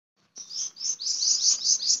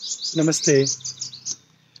Namaste.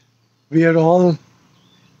 We are all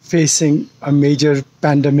facing a major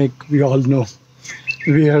pandemic, we all know.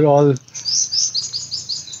 We are all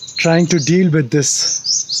trying to deal with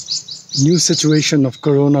this new situation of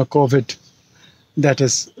Corona, COVID, that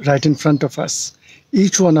is right in front of us.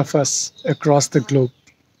 Each one of us across the globe,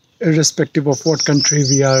 irrespective of what country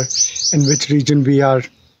we are, in which region we are.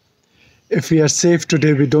 If we are safe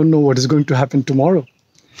today, we don't know what is going to happen tomorrow.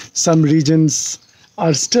 Some regions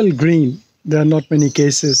are still green. There are not many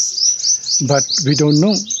cases, but we don't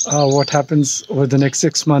know what happens over the next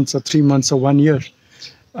 6 months or 3 months or 1 year.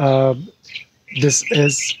 This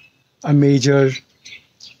is a major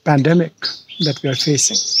pandemic that we are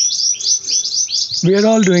facing. We are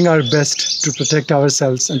all doing our best to protect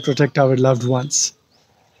ourselves and protect our loved ones.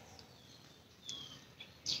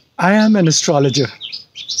 I am an astrologer.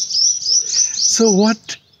 So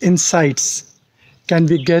what insights can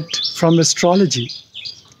we get from astrology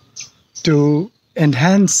to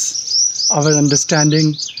enhance our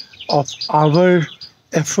understanding of our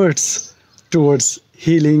efforts towards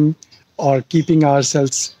healing or keeping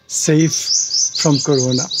ourselves safe from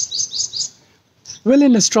Corona? Well,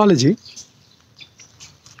 in astrology,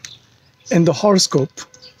 in the horoscope,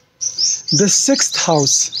 the 6th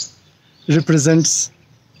house represents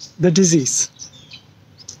the disease,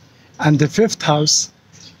 and the 5th house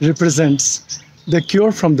represents the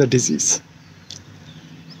cure from the disease.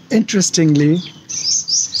 Interestingly,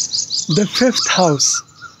 the 5th house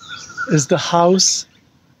is the house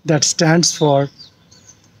that stands for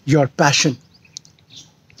your passion,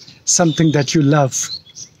 something that you love.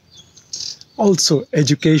 Also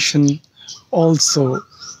education, also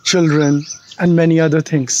children, and many other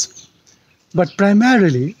things. But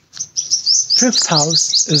primarily, 5th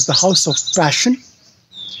house is the house of passion.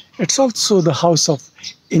 It's also the house of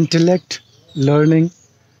intellect, learning,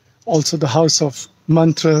 also the house of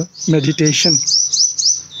mantra, meditation.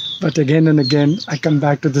 But again and again, I come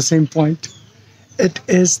back to the same point. It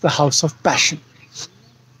is the house of passion.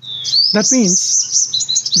 That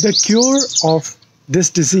means the cure of this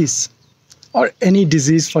disease, or any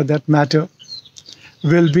disease for that matter,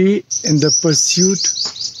 will be in the pursuit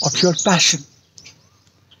of your passion.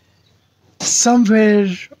 Somewhere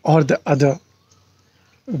or the other,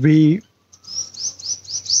 we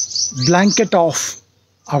blanket off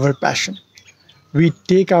our passion. We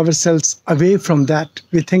take ourselves away from that.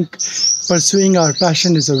 We think pursuing our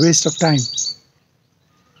passion is a waste of time.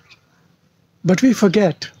 But we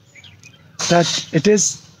forget that it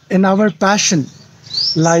is in our passion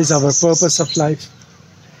lies our purpose of life.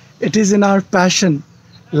 It is in our passion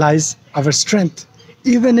lies our strength.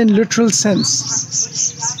 Even in literal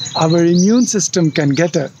sense, our immune system can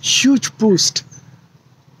get a huge boost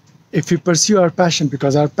if we pursue our passion,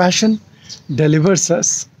 because our passion delivers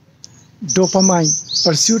us dopamine,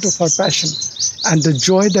 pursuit of our passion, and the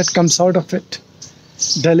joy that comes out of it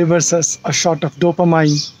delivers us a shot of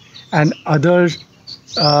dopamine and other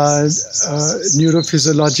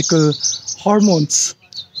neurophysiological hormones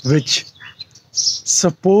which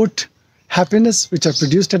support happiness, which are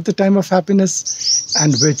produced at the time of happiness,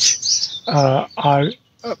 and which are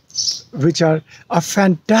a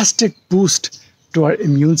fantastic boost to our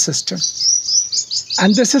immune system.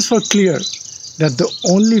 And this is for clear that the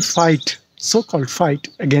only fight, so-called fight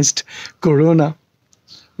against Corona,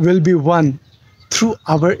 will be won through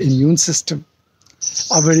our immune system.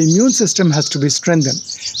 Our immune system has to be strengthened,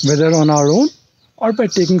 whether on our own or by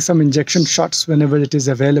taking some injection shots whenever it is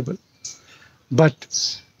available.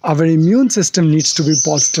 But our immune system needs to be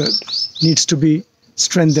bolstered, needs to be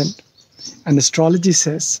strengthened. And astrology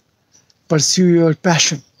says, pursue your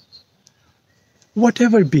passion.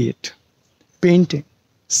 Whatever be it, painting,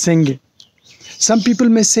 singing. Some people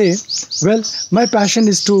may say, well, my passion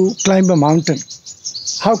is to climb a mountain.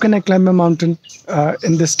 How can I climb a mountain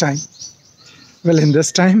in this time? Well, in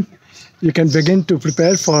this time, you can begin to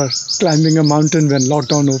prepare for climbing a mountain when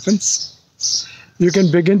lockdown opens. You can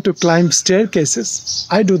begin to climb staircases.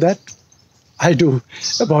 I do that. I do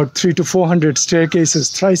about 300 to 400 staircases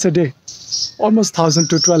thrice a day. Almost 1,000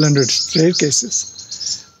 to 1,200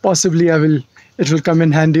 staircases. Possibly it will come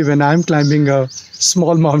in handy when I'm climbing a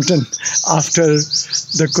small mountain after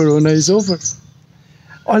the Corona is over.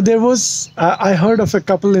 Or there was, I heard of a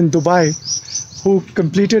couple in Dubai who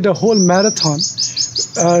completed a whole marathon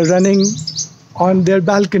running on their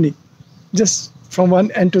balcony, just from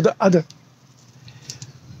one end to the other.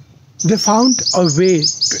 They found a way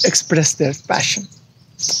to express their passion.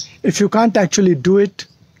 If you can't actually do it,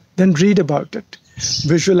 then read about it,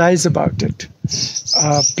 visualize about it,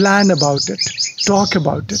 plan about it, talk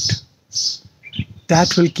about it.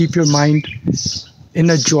 That will keep your mind in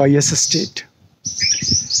a joyous state.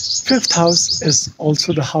 Fifth house is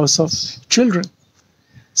also the house of children.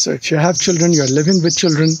 So if you have children, you're living with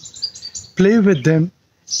children, play with them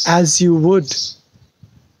as you would,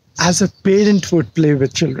 as a parent would play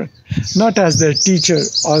with children, not as their teacher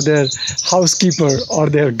or their housekeeper or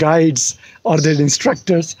their guides or their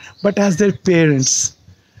instructors, but as their parents.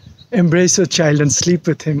 Embrace your child and sleep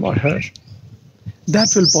with him or her.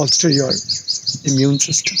 That will bolster your immune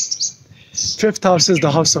system. Fifth house is the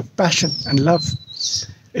house of passion and love.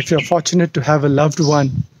 If you're fortunate to have a loved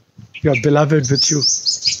one, your beloved with you,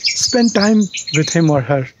 spend time with him or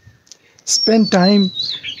her. Spend time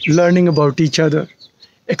learning about each other,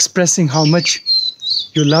 expressing how much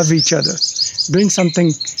you love each other, doing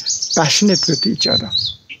something passionate with each other.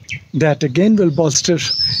 That again will bolster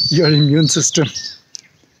your immune system.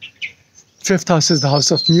 Fifth house is the house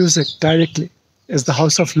of music directly, is the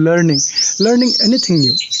house of learning anything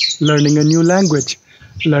new, learning a new language,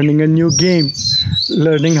 learning a new game,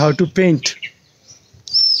 learning how to paint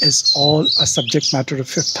is all a subject matter of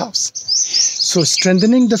fifth house. So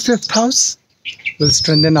strengthening the fifth house will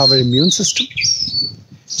strengthen our immune system.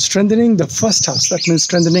 Strengthening the first house, that means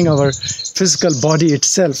strengthening our physical body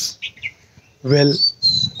itself, will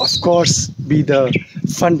of course be the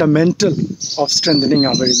fundamental of strengthening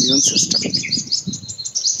our immune system.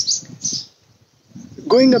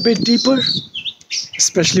 Going a bit deeper,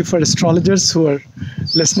 especially for astrologers who are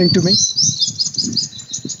listening to me,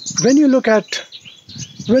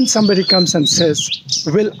 when somebody comes and says,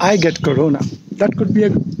 will I get corona? That could be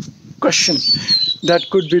a question that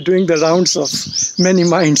could be doing the rounds of many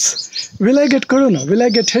minds. Will I get corona? Will I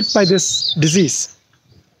get hit by this disease?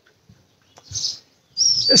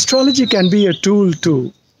 Astrology can be a tool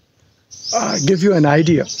to give you an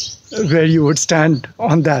idea where you would stand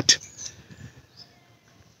on that.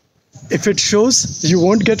 If it shows you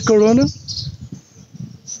won't get corona,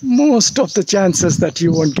 most of the chances that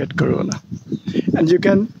you won't get corona. And you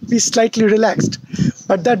can be slightly relaxed.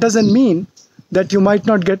 But that doesn't mean that you might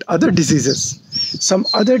not get other diseases. Some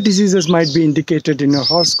other diseases might be indicated in your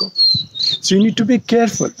horoscope. So you need to be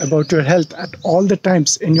careful about your health at all the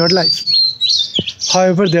times in your life.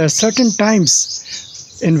 However, there are certain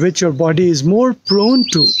times in which your body is more prone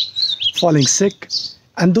to falling sick,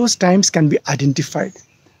 and those times can be identified.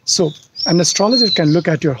 So an astrologer can look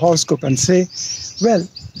at your horoscope and say, well,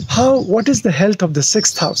 what is the health of the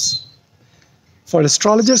sixth house? For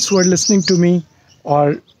astrologers who are listening to me,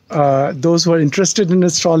 or those who are interested in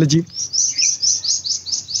astrology,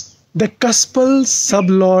 the cuspal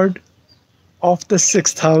sublord of the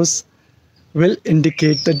sixth house will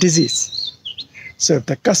indicate the disease. So if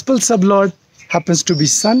the cuspal sublord happens to be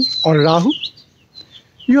Sun or Rahu,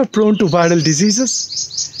 you are prone to viral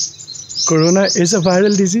diseases. Corona is a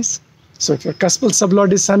viral disease. So if your cuspal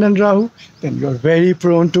sublord is Sun and Rahu, then you are very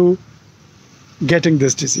prone to getting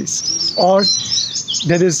this disease. Or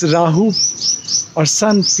there is Rahu or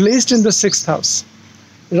Sun placed in the sixth house,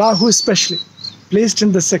 Rahu especially placed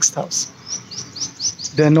in the sixth house,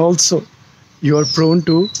 then also you are prone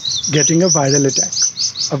to getting a viral attack,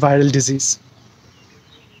 a viral disease.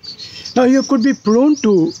 Now you could be prone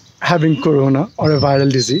to having corona or a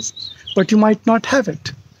viral disease, but you might not have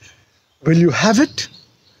it. Will you have it?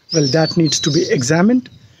 Well, that needs to be examined.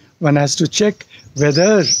 One has to check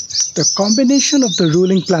whether the combination of the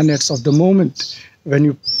ruling planets of the moment when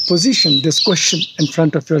you position this question in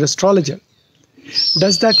front of your astrologer,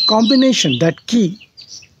 does that combination, that key,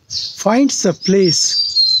 finds a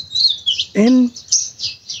place in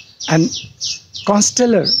an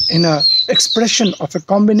constellar, in an expression of a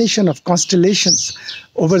combination of constellations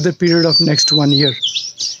over the period of next 1 year.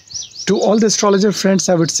 To all the astrologer friends,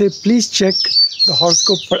 I would say, please check the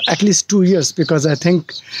horoscope for at least 2 years, because I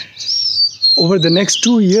think over the next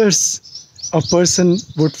 2 years, a person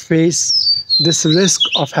would face this risk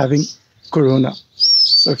of having corona.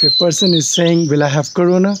 So if a person is saying, will I have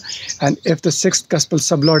corona? And if the sixth cuspal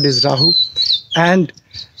sublord is Rahu, and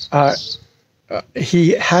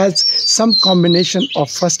he has some combination of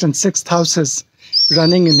first and sixth houses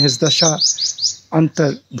running in his dasha,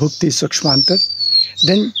 antar, bhukti, sukshmantar,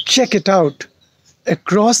 then check it out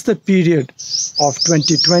across the period of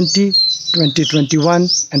 2020, 2021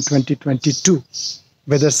 and 2022,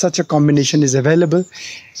 whether such a combination is available.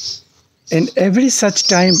 In every such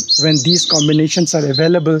time when these combinations are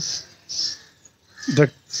available, the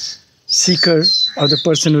seeker or the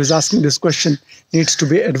person who is asking this question needs to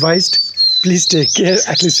be advised, please take care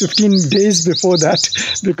at least 15 days before that,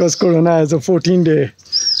 because corona has a 14-day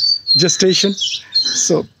gestation.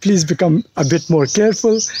 So please become a bit more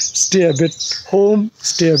careful, stay a bit home,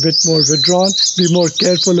 stay a bit more withdrawn, be more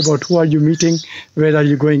careful about who are you meeting, where are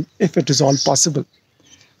you going, if it is all possible.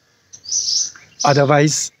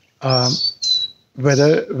 Otherwise, Um,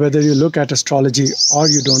 whether you look at astrology or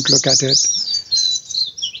you don't look at it,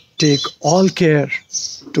 take all care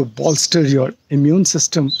to bolster your immune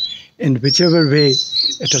system in whichever way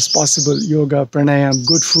it is possible. Yoga, pranayam,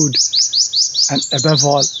 good food, and above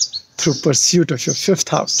all, through pursuit of your fifth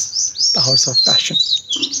house, the house of passion.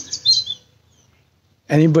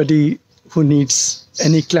 Anybody who needs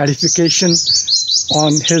any clarification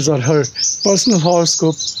on his or her personal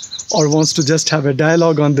horoscope or wants to just have a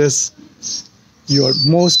dialogue on this, you are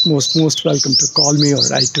most welcome to call me or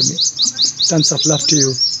write to me. Tons of love to you.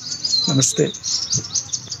 Namaste.